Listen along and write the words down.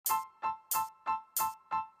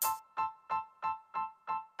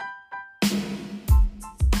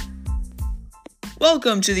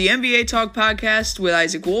Welcome to the NBA Talk Podcast with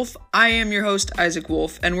Isaac Wolf. I am your host, Isaac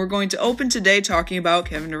Wolf, and we're going to open today talking about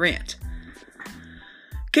Kevin Durant.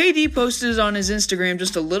 KD posted on his Instagram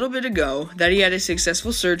just a little bit ago that he had a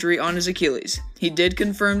successful surgery on his Achilles. He did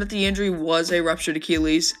confirm that the injury was a ruptured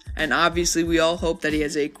Achilles, and obviously we all hope that he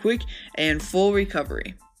has a quick and full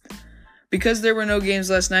recovery. Because there were no games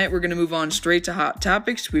last night, we're going to move on straight to hot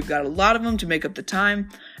topics. We've got a lot of them to make up the time,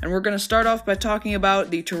 and we're going to start off by talking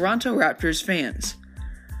about the Toronto Raptors fans.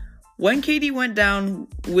 When KD went down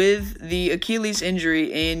with the Achilles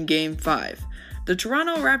injury in Game 5, the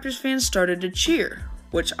Toronto Raptors fans started to cheer,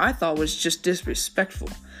 which I thought was just disrespectful.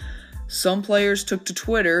 Some players took to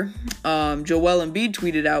Twitter. Joel Embiid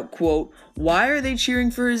tweeted out, quote, "Why are they cheering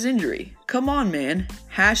for his injury? Come on, man.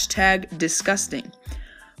 #disgusting.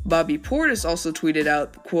 Bobby Portis also tweeted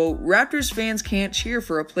out, quote, "Raptors fans can't cheer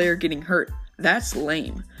for a player getting hurt. That's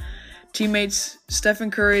lame." Teammates Stephen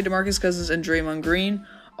Curry, DeMarcus Cousins, and Draymond Green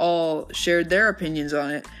all shared their opinions on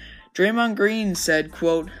it. Draymond Green said,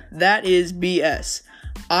 quote, "That is BS.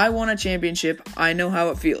 I won a championship. I know how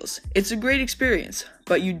it feels. It's a great experience,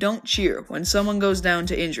 but you don't cheer when someone goes down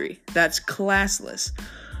to injury. That's classless."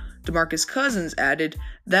 DeMarcus Cousins added,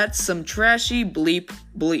 "That's some trashy bleep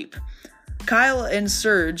bleep." Kyle and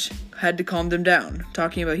Serge had to calm them down.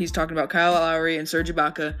 He's talking about Kyle Lowry and Serge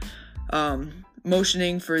Ibaka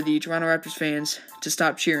motioning for the Toronto Raptors fans to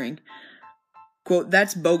stop cheering. Quote,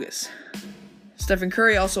 "That's bogus." Stephen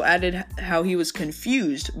Curry also added how he was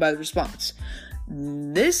confused by the response.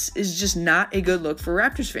 This is just not a good look for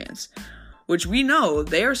Raptors fans, which we know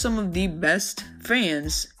they are some of the best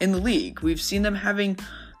fans in the league. We've seen them having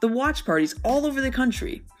the watch parties all over the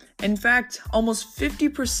country. In fact, almost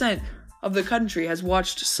 50% of the country has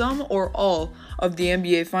watched some or all of the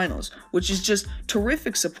NBA Finals, which is just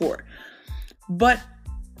terrific support. But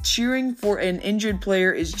cheering for an injured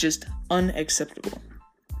player is just unacceptable.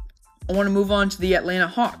 I want to move on to the Atlanta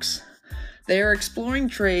Hawks. They are exploring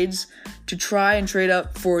trades to try and trade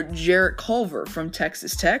up for Jarrett Culver from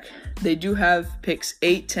Texas Tech. They do have picks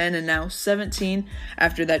 8, 10, and now 17.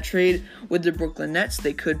 After that trade with the Brooklyn Nets,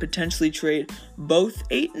 they could potentially trade both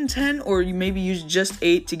 8 and 10, or you maybe use just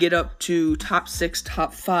 8 to get up to top 6,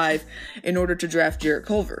 top 5 in order to draft Jarrett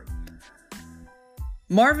Culver.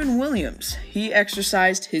 Marvin Williams, he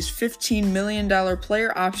exercised his $15 million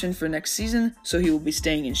player option for next season, so he will be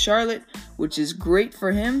staying in Charlotte, which is great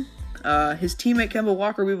for him. His teammate Kemba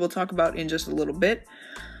Walker we will talk about in just a little bit.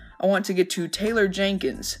 I want to get to Taylor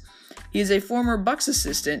Jenkins. He is a former Bucks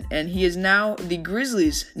assistant, and he is now the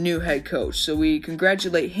Grizzlies' new head coach. So we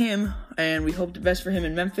congratulate him, and we hope the best for him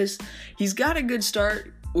in Memphis. He's got a good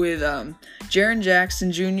start with Jaren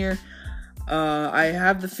Jackson Jr. I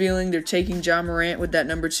have the feeling they're taking Ja Morant with that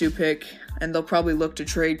number 2 pick, and they'll probably look to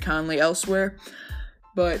trade Conley elsewhere.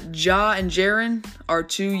 But Ja and Jaren are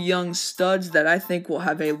 2 young studs that I think will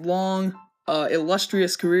have a long,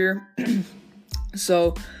 illustrious career.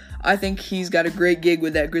 So I think he's got a great gig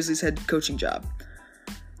with that Grizzlies head coaching job.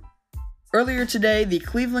 Earlier today, the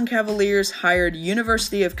Cleveland Cavaliers hired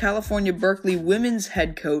University of California, Berkeley women's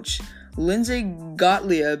head coach Lindsay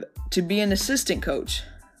Gottlieb to be an assistant coach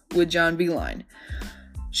with John Beilein.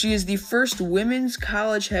 She is the first women's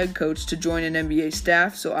college head coach to join an NBA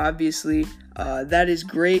staff, so obviously that is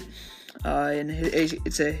great, and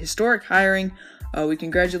it's a historic hiring. We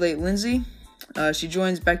congratulate Lindsay. She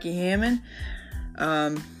joins Becky Hammon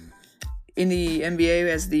in the NBA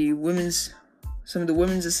as some of the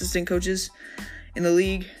women's assistant coaches in the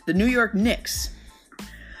league. The New York Knicks.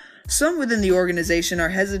 Some within the organization are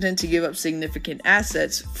hesitant to give up significant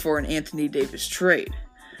assets for an Anthony Davis trade.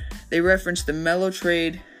 They referenced the Melo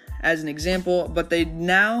trade as an example, but they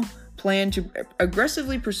now plan to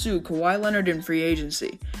aggressively pursue Kawhi Leonard in free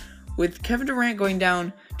agency. With Kevin Durant going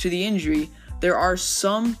down to the injury, there are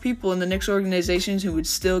some people in the Knicks organizations who would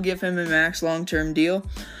still give him a max long-term deal.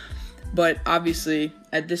 But obviously,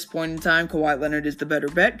 at this point in time, Kawhi Leonard is the better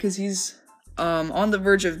bet because he's on the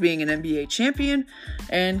verge of being an NBA champion,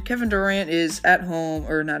 and Kevin Durant is at home,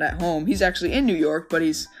 or not at home. He's actually in New York, but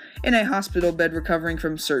he's in a hospital bed recovering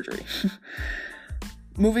from surgery.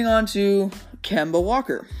 Moving on to Kemba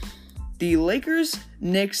Walker. The Lakers,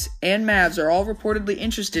 Knicks, and Mavs are all reportedly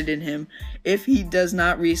interested in him if he does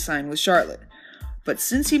not re-sign with Charlotte. But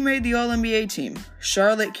since he made the All-NBA team,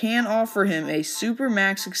 Charlotte can offer him a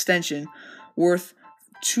supermax extension worth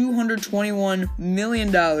 $221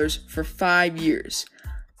 million for 5 years.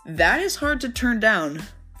 That is hard to turn down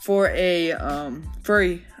for a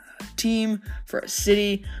team, for a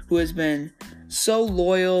city who has been so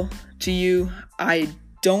loyal to you. I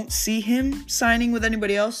don't see him signing with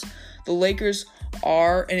anybody else. The Lakers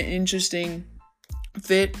are an interesting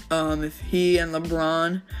fit. If he and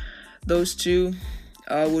LeBron, those two,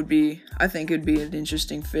 would be, I think it'd be an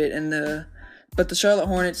interesting fit. But the Charlotte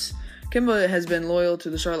Hornets, Kemba has been loyal to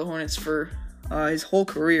the Charlotte Hornets for his whole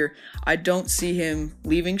career. I don't see him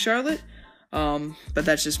leaving Charlotte, but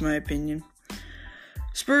that's just my opinion.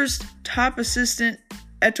 Spurs top assistant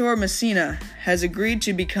Ettore Messina has agreed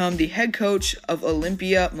to become the head coach of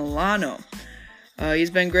Olimpia Milano.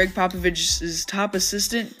 He's been Greg Popovich's top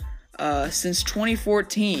assistant since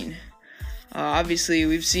 2014. Obviously,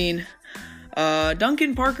 we've seen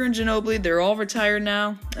Duncan, Parker, and Ginobili. They're all retired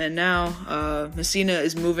now, and now Messina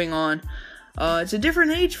is moving on. It's a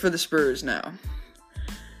different age for the Spurs now.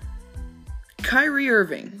 Kyrie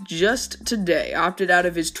Irving just today opted out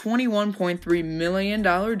of his $21.3 million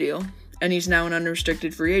deal, and he's now an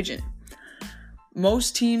unrestricted free agent.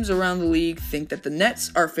 Most teams around the league think that the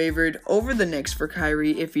Nets are favored over the Knicks for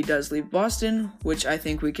Kyrie if he does leave Boston, which I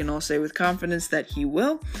think we can all say with confidence that he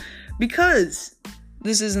will, because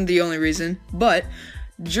this isn't the only reason, but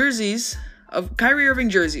Kyrie Irving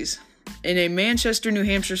jerseys in a Manchester, New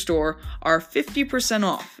Hampshire store are 50%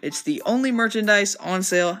 off. It's the only merchandise on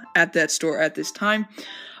sale at that store at this time.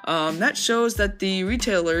 That shows that the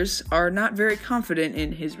retailers are not very confident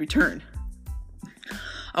in his return.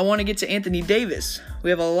 I want to get to Anthony Davis. We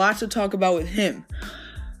have a lot to talk about with him.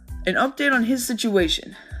 An update on his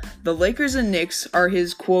situation. The Lakers and Knicks are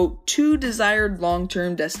his, quote, two desired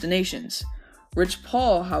long-term destinations. Rich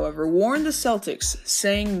Paul, however, warned the Celtics,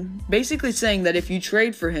 basically saying that if you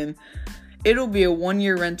trade for him, it'll be a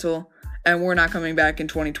one-year rental, and we're not coming back in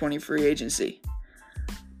 2020 free agency.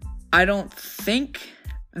 I don't think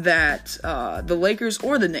that the Lakers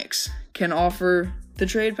or the Knicks can offer the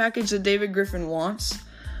trade package that David Griffin wants.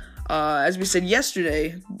 As we said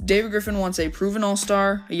yesterday, David Griffin wants a proven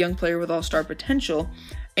all-star, a young player with all-star potential,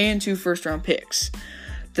 and 2 first-round picks.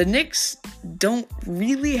 The Knicks don't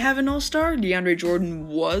really have an all-star. DeAndre Jordan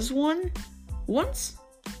was one once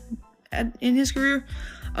in his career.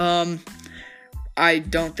 I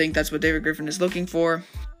don't think that's what David Griffin is looking for.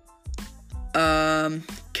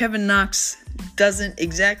 Kevin Knox doesn't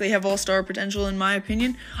exactly have all-star potential in my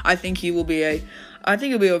opinion. I think he'll be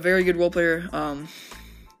a very good role player.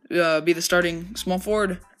 Be the starting small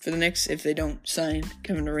forward for the Knicks if they don't sign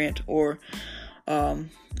Kevin Durant or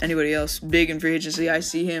anybody else big in free agency. I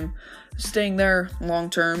see him staying there long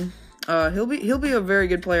term. He'll be a very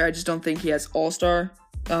good player. I just don't think he has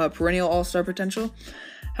perennial all-star potential.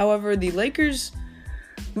 However, the Lakers,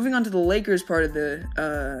 moving on to the Lakers part of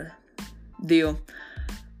the deal,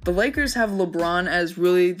 the Lakers have LeBron as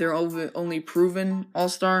really their only proven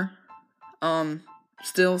all-star.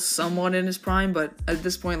 Still somewhat in his prime, but at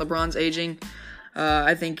this point LeBron's aging.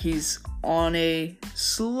 I think he's on a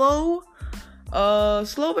slow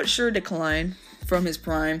but sure decline from his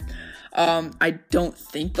prime. I don't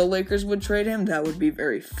think the Lakers would trade him. That would be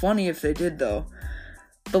very funny if they did, though.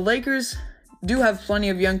 The Lakers do have plenty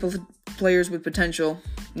of young players with potential.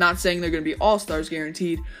 Not saying they're going to be all-stars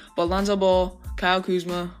guaranteed, but Lonzo Ball, Kyle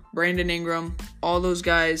Kuzma, Brandon Ingram, all those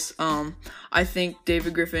guys, I think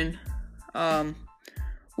David Griffin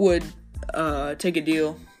would take a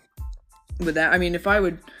deal with that. I mean, if I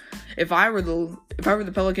were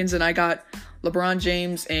the Pelicans and I got LeBron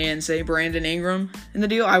James and say Brandon Ingram in the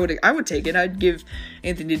deal, I would take it. I'd give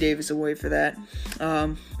Anthony Davis away for that.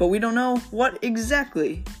 But we don't know what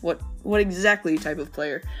exactly type of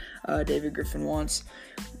player David Griffin wants.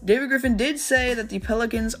 David Griffin did say that the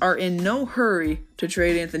Pelicans are in no hurry to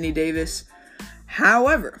trade Anthony Davis.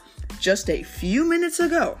 However, just a few minutes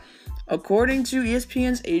ago, according to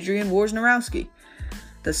ESPN's Adrian Wojnarowski,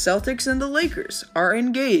 the Celtics and the Lakers are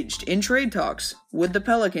engaged in trade talks with the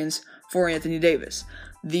Pelicans for Anthony Davis.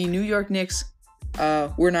 The New York Knicks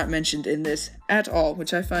were not mentioned in this at all,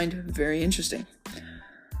 which I find very interesting.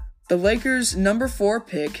 The Lakers' number 4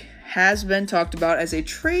 pick has been talked about as a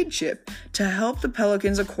trade chip to help the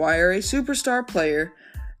Pelicans acquire a superstar player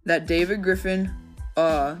that David Griffin,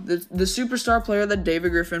 the superstar player that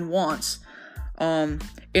David Griffin wants,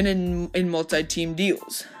 in multi-team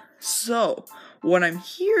deals. So, what I'm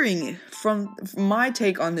hearing from my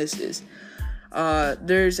take on this is,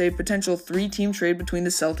 there's a potential 3-team trade between the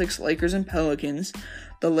Celtics, Lakers, and Pelicans.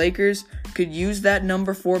 The Lakers could use that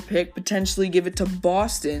number 4 pick, potentially give it to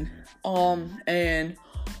Boston, and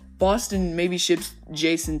Boston maybe ships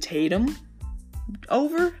Jason Tatum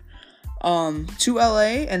over to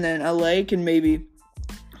LA, and then LA can maybe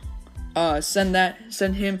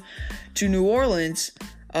send him to New Orleans,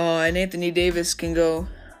 and Anthony Davis can go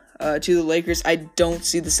to the Lakers. I don't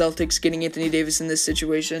see the Celtics getting Anthony Davis in this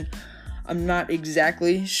situation. I'm not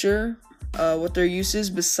exactly sure what their use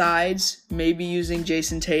is besides maybe using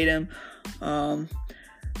Jason Tatum.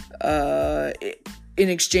 in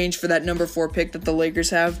exchange for that number 4 pick that the Lakers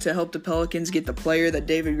have to help the Pelicans get the player that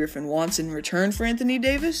David Griffin wants in return for Anthony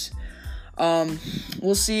Davis.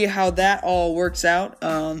 We'll see how that all works out.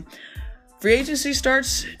 Free agency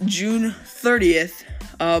starts June 30th,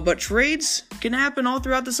 but trades can happen all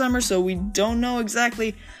throughout the summer, so we don't know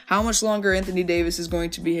exactly how much longer Anthony Davis is going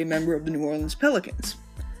to be a member of the New Orleans Pelicans.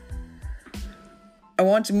 I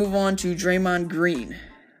want to move on to Draymond Green.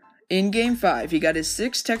 In Game 5, he got his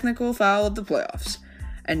 6th technical foul of the playoffs,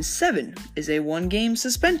 and 7 is a 1-game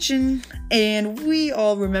suspension, and we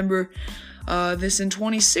all remember this in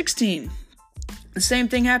 2016. The same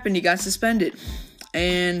thing happened, he got suspended,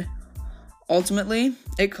 and ultimately,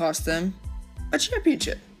 it cost them a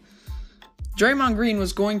championship. Draymond Green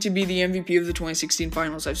was going to be the MVP of the 2016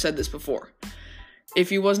 finals, I've said this before. If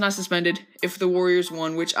he was not suspended, if the Warriors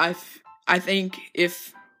won, which I think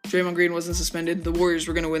if Draymond Green wasn't suspended, the Warriors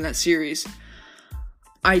were going to win that series.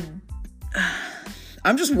 I'm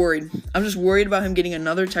just worried. I'm just worried about him getting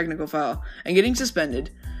another technical foul and getting suspended.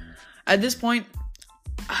 At this point,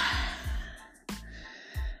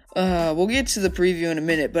 we'll get to the preview in a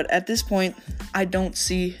minute, but at this point, I don't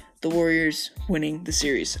see the Warriors winning the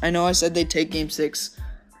series. I know I said they'd take Game 6.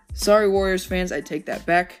 Sorry, Warriors fans, I take that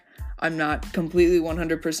back. I'm not completely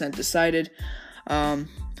 100% decided.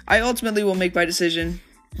 I ultimately will make my decision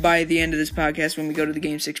by the end of this podcast when we go to the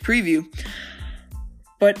Game 6 preview.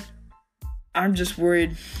 But I'm just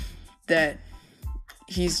worried that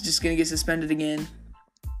he's just going to get suspended again.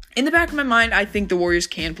 In the back of my mind, I think the Warriors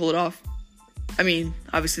can pull it off. I mean,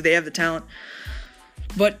 obviously they have the talent.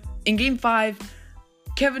 But in Game 5,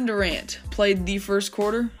 Kevin Durant played the first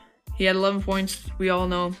quarter. He had 11 points, we all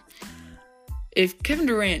know. If Kevin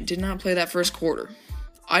Durant did not play that first quarter,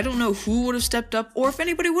 I don't know who would have stepped up or if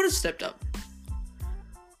anybody would have stepped up.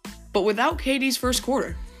 But without KD's first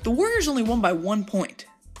quarter, the Warriors only won by 1 point.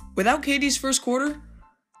 Without KD's first quarter,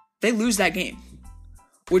 they lose that game,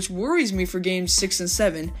 which worries me for games 6 and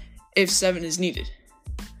 7 if 7 is needed.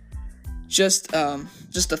 Just a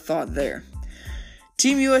thought there.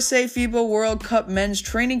 Team USA FIBA World Cup men's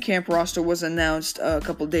training camp roster was announced a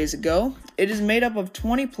couple days ago. It is made up of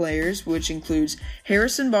 20 players, which includes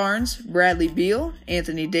Harrison Barnes, Bradley Beal,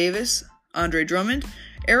 Anthony Davis, Andre Drummond,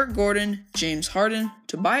 Eric Gordon, James Harden,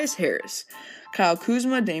 Tobias Harris, Kyle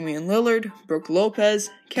Kuzma, Damian Lillard, Brook Lopez,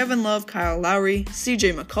 Kevin Love, Kyle Lowry,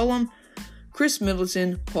 CJ McCollum, Chris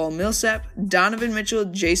Middleton, Paul Millsap, Donovan Mitchell,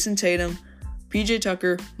 Jason Tatum, PJ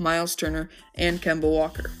Tucker, Miles Turner, and Kemba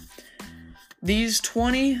Walker. These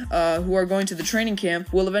 20 who are going to the training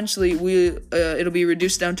camp will eventually, it'll be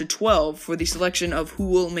reduced down to 12 for the selection of who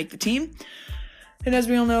will make the team. And as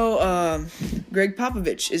we all know, Greg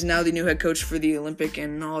Popovich is now the new head coach for the Olympic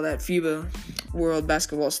and all that FIBA World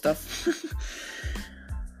Basketball stuff.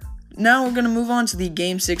 Now we're going to move on to the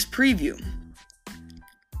Game 6 preview.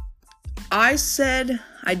 I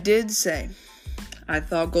did say, I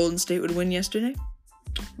thought Golden State would win yesterday,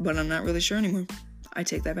 but I'm not really sure anymore. I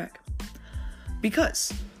take that back.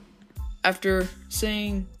 Because after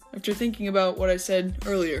thinking about what I said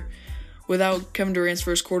earlier, without Kevin Durant's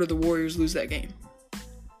first quarter, the Warriors lose that game.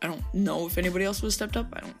 I don't know if anybody else would have stepped up.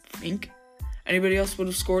 I don't think anybody else would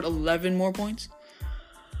have scored 11 more points.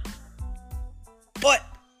 But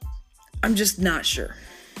I'm just not sure.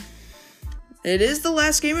 It is the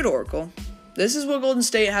last game at Oracle. This is what Golden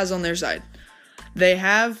State has on their side. They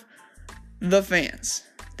have the fans.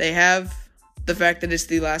 They have the fact that it's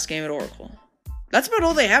the last game at Oracle. That's about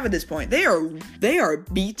all they have at this point. They are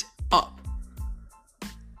beat up.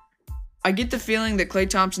 I get the feeling that Klay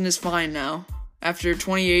Thompson is fine now after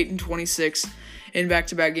 28 and 26 in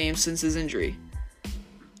back-to-back games since his injury.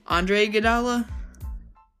 Andre Iguodala,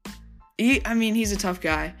 he's a tough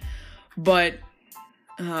guy, but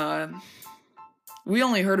we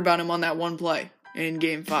only heard about him on that one play in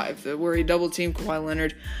Game 5 where he double-teamed Kawhi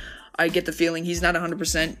Leonard. I get the feeling he's not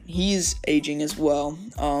 100%. He's aging as well.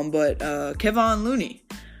 But Kevon Looney,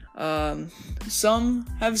 some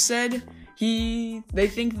have said they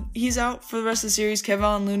think he's out for the rest of the series.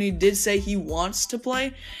 Kevon Looney did say he wants to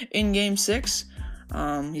play in Game 6.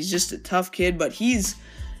 He's just a tough kid, but he's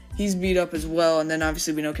beat up as well. And then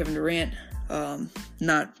obviously we know Kevin Durant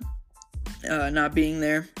not being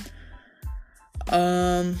there.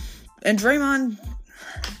 And Draymond,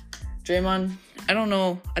 I don't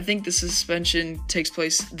know. I think the suspension takes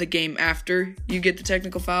place the game after you get the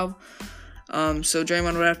technical foul. So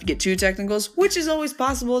Draymond would have to get 2 technicals, which is always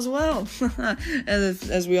possible as well.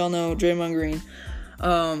 as we all know, Draymond Green.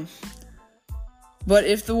 But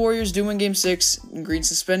if the Warriors do win Game 6 and Green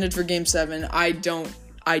suspended for Game 7, I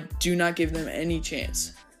do not give them any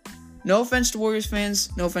chance. No offense to Warriors fans,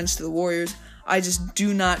 no offense to the Warriors. I just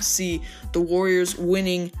do not see the Warriors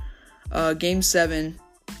winning Game 7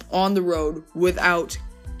 on the road without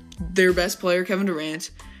their best player, Kevin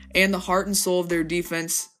Durant, and the heart and soul of their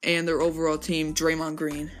defense and their overall team, Draymond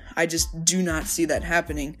Green. I just do not see that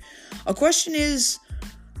happening. A question is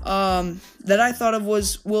that I thought of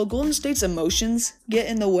was, will Golden State's emotions get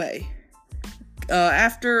in the way?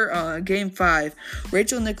 After Game 5,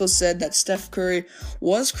 Rachel Nichols said that Steph Curry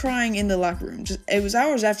was crying in the locker room. It was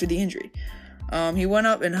hours after the injury. He went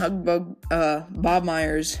up and hugged Bob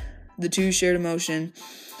Myers. The two shared emotion.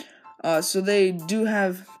 So they do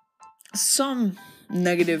have some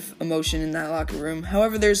negative emotion in that locker room.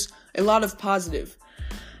 However, there's a lot of positive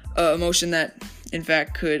emotion that, in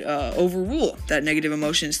fact, could overrule that negative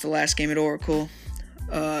emotion. It's the last game at Oracle.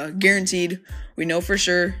 Guaranteed. We know for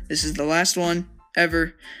sure this is the last one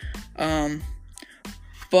ever.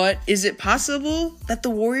 But is it possible that the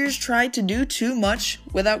Warriors tried to do too much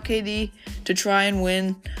without KD to try and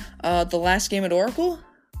win the last game at Oracle?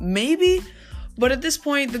 Maybe. But at this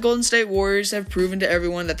point, the Golden State Warriors have proven to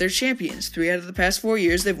everyone that they're champions. 3 out of the past 4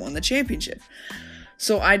 years, they've won the championship.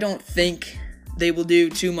 So I don't think they will do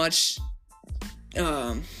too much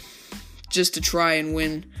just to try and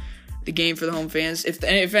win the game for the home fans. If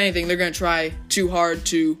anything, they're going to try too hard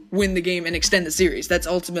to win the game and extend the series. That's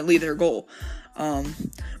ultimately their goal.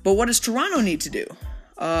 But what does Toronto need to do?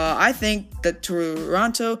 I think that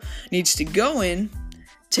Toronto needs to go in,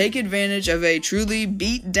 take advantage of a truly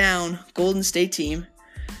beat-down Golden State team,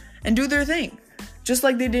 and do their thing. Just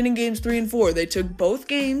like they did in Games 3 and 4. They took both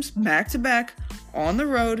games back-to-back on the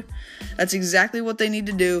road. That's exactly what they need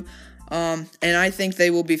to do, and I think they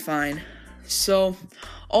will be fine. So,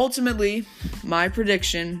 ultimately, my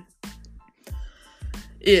prediction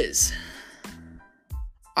is,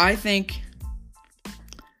 I think,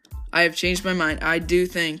 I have changed my mind. I do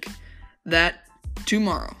think that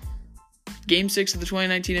tomorrow, Game 6 of the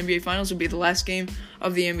 2019 NBA Finals will be the last game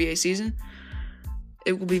of the NBA season.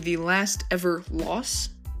 It will be the last ever loss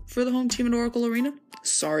for the home team at Oracle Arena.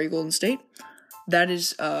 Sorry, Golden State. That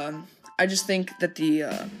is, I just think that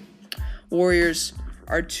the Warriors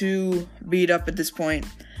are too beat up at this point.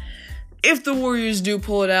 If the Warriors do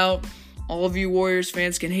pull it out, all of you Warriors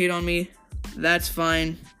fans can hate on me. That's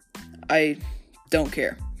fine. I don't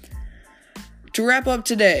care. To wrap up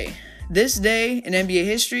today, this day in NBA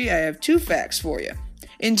history, I have 2 facts for you.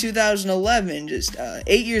 In 2011, just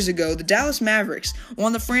 8 years ago, the Dallas Mavericks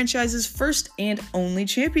won the franchise's first and only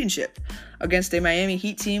championship against a Miami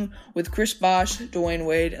Heat team with Chris Bosh, Dwayne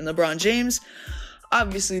Wade, and LeBron James.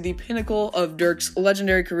 Obviously, the pinnacle of Dirk's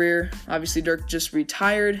legendary career. Obviously, Dirk just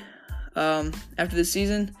retired after the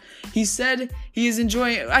season. He said he is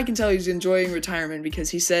enjoying, I can tell he's enjoying retirement because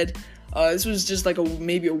he said this was just like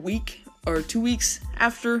maybe a week or 2 weeks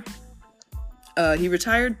after he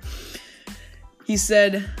retired. He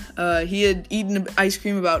said he had eaten ice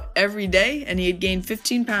cream about every day and he had gained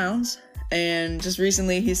 15 pounds. And just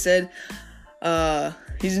recently he said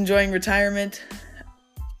he's enjoying retirement.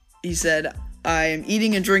 He said, I am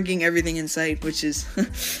eating and drinking everything in sight, which is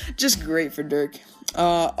just great for Dirk.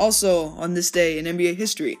 Also, on this day in NBA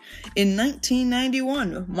history, in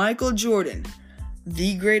 1991, Michael Jordan,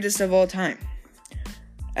 the greatest of all time,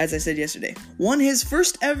 as I said yesterday, won his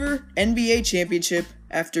first ever NBA championship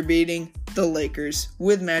after beating the Lakers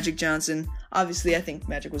with Magic Johnson. Obviously, I think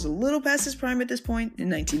Magic was a little past his prime at this point in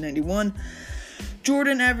 1991.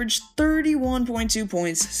 Jordan averaged 31.2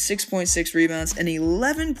 points, 6.6 rebounds, and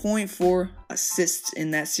 11.4 assists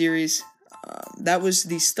in that series. That was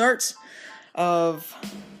the start of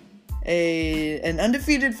an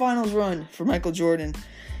undefeated finals run for Michael Jordan.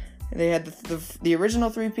 They had the original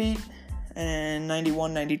three-peat in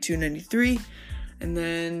 91, 92, 93, and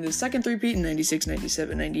then the second three-peat in 96,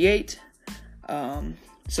 97, 98.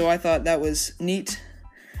 So I thought that was neat.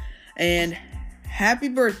 And happy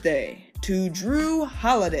birthday to Drew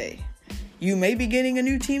Holiday. You may be getting a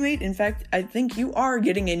new teammate. In fact, I think you are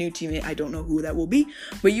getting a new teammate. I don't know who that will be,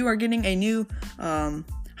 but you are getting a new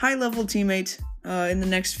high-level teammate in the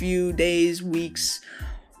next few days, weeks,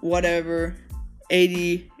 whatever.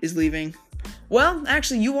 AD is leaving. Well,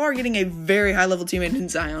 actually, you are getting a very high-level teammate in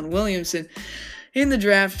Zion Williamson in the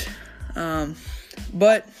draft.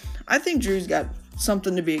 But I think Drew's got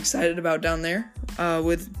something to be excited about down there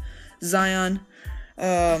with Zion.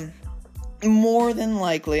 More than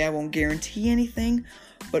likely, I won't guarantee anything,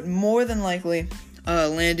 but more than likely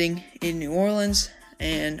landing in New Orleans.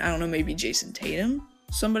 And I don't know, maybe Jason Tatum,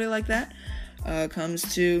 somebody like that,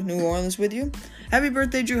 comes to New Orleans with you. Happy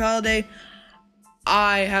birthday, Drew Holiday.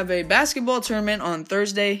 I have a basketball tournament on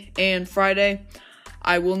Thursday and Friday.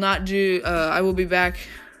 I will be back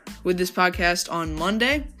with this podcast on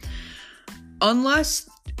Monday. unless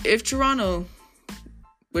if Toronto,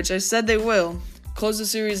 which I said they will, close the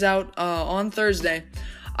series out on Thursday,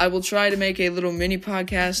 I will try to make a little mini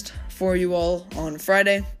podcast for you all on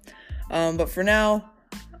Friday. But for now,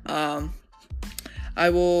 I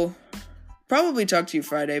will probably talk to you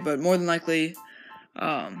Friday, but more than likely,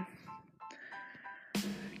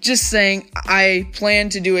 just saying, I plan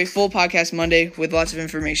to do a full podcast Monday with lots of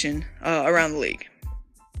information around the league.